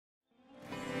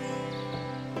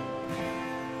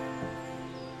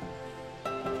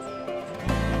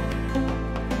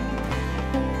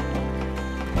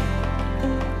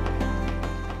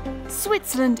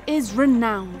Switzerland is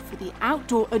renowned for the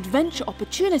outdoor adventure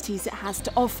opportunities it has to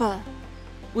offer.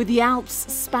 With the Alps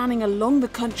spanning along the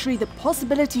country, the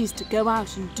possibilities to go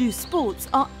out and do sports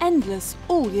are endless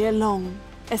all year long.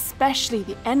 Especially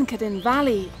the Engadiner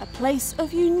Valley, a place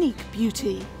of unique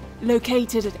beauty.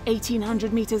 Located at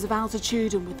 1,800 metres of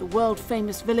altitude and with the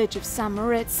world-famous village of St.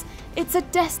 Moritz, it's a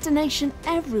destination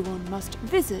everyone must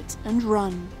visit and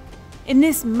run. In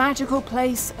this magical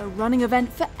place, a running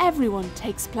event for everyone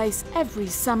takes place every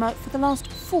summer for the last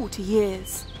 40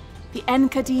 years. The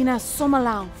Engadiner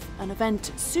Sommerlauf, an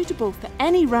event suitable for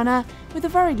any runner with a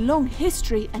very long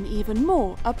history and even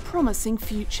more, a promising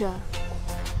future.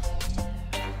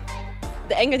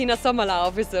 The Engadiner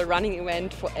Sommerlauf is a running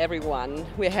event for everyone.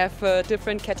 We have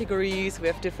different categories, we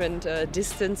have different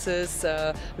distances,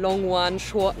 long one,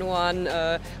 short one,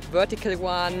 vertical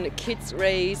one, kids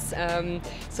race.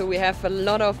 So we have a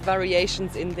lot of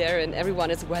variations in there and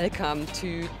everyone is welcome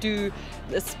to do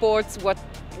the sports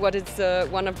what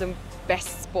is one of the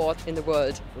best sports in the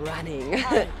world, running.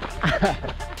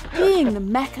 Being the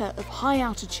mecca of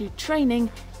high-altitude training,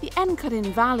 the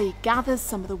Engadiner Valley gathers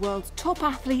some of the world's top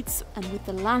athletes, and with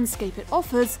the landscape it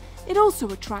offers, it also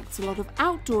attracts a lot of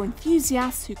outdoor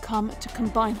enthusiasts who come to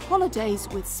combine holidays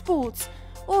with sports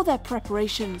or their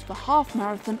preparations for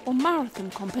half-marathon or marathon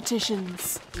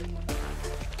competitions.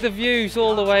 The views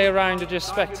all the way around are just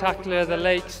spectacular, the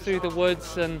lakes through the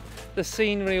woods and the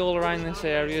scenery all around this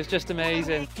area is just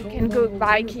amazing. You can go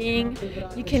biking,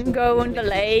 you can go on the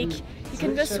lake, you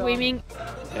can go swimming.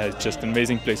 Yeah, it's just an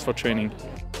amazing place for training.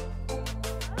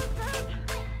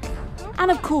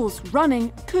 And of course,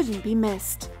 running couldn't be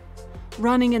missed.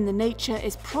 Running in the nature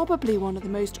is probably one of the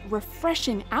most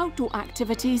refreshing outdoor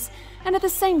activities, and at the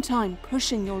same time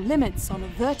pushing your limits on a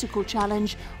vertical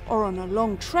challenge or on a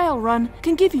long trail run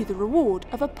can give you the reward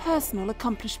of a personal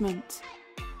accomplishment.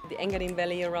 The Engadiner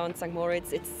Valley around St.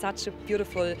 Moritz, it's such a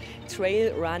beautiful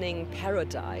trail running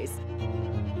paradise.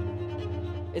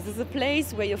 This is a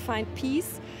place where you find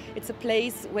peace, it's a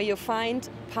place where you find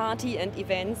party and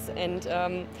events, and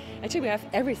actually we have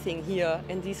everything here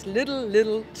in this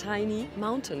little tiny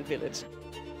mountain village.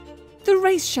 The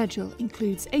race schedule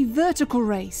includes a vertical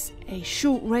race, a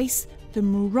short race, the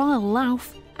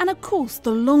Sommerlauf, and of course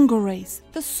the longer race,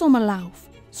 the Sommerlauf,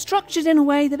 structured in a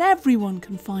way that everyone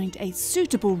can find a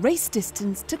suitable race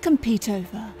distance to compete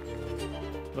over.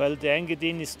 Well, the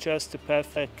Engadiner is just a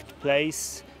perfect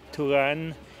place to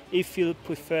run. If you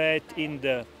prefer it in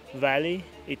the valley,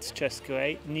 it's just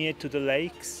great, near to the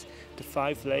lakes, the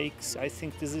 5 lakes. I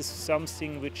think this is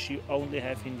something which you only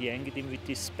have in the Engadiner, with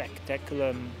this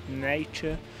spectacular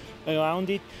nature around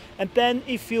it. And then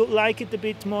if you like it a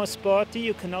bit more sporty,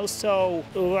 you can also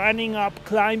climbing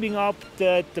up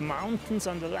the mountains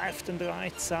on the left and the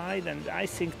right side, and I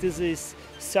think this is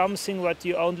something what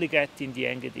you only get in the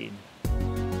Engadiner.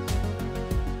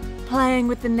 Playing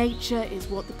with the nature is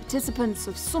what the participants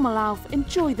of Sommerlauf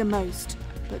enjoy the most,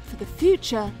 but for the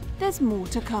future there's more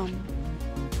to come.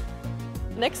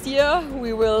 Next year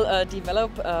we will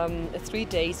develop a 3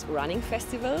 days running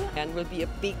festival, and will be a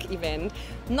big event,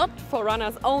 not for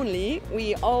runners only.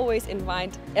 We always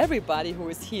invite everybody who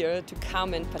is here to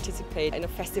come and participate in a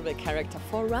festival character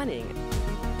for running.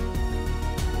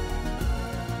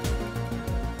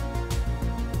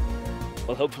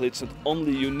 Well, hopefully it's not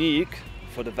only unique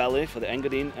for the valley, for the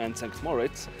Engadiner and St.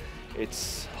 Moritz,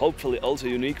 it's hopefully also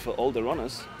unique for all the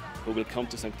runners who will come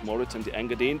to St. Moritz and the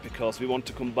Engadiner, because we want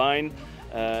to combine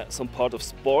some part of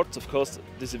sport. Of course,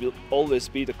 this will always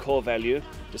be the core value,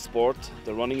 the sport,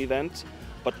 the running event.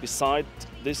 But beside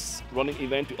this running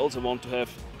event, we also want to have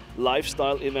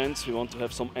lifestyle events, we want to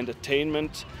have some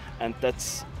entertainment, and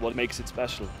that's what makes it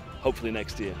special, hopefully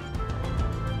next year.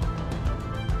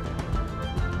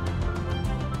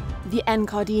 The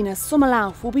Engadiner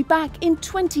Sommerlauf will be back in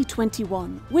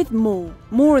 2021 with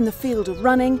more in the field of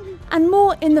running and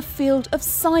more in the field of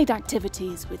side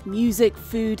activities with music,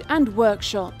 food and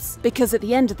workshops. Because at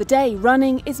the end of the day,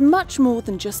 running is much more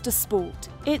than just a sport.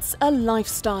 It's a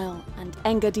lifestyle, and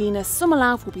Engadiner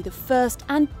Sommerlauf will be the first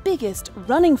and biggest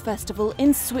running festival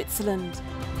in Switzerland.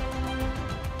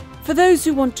 For those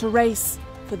who want to race,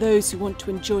 for those who want to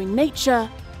enjoy nature,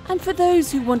 and for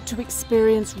those who want to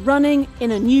experience running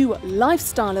in a new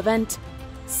lifestyle event,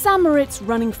 St. Moritz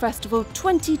Running Festival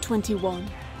 2021.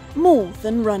 More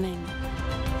than running.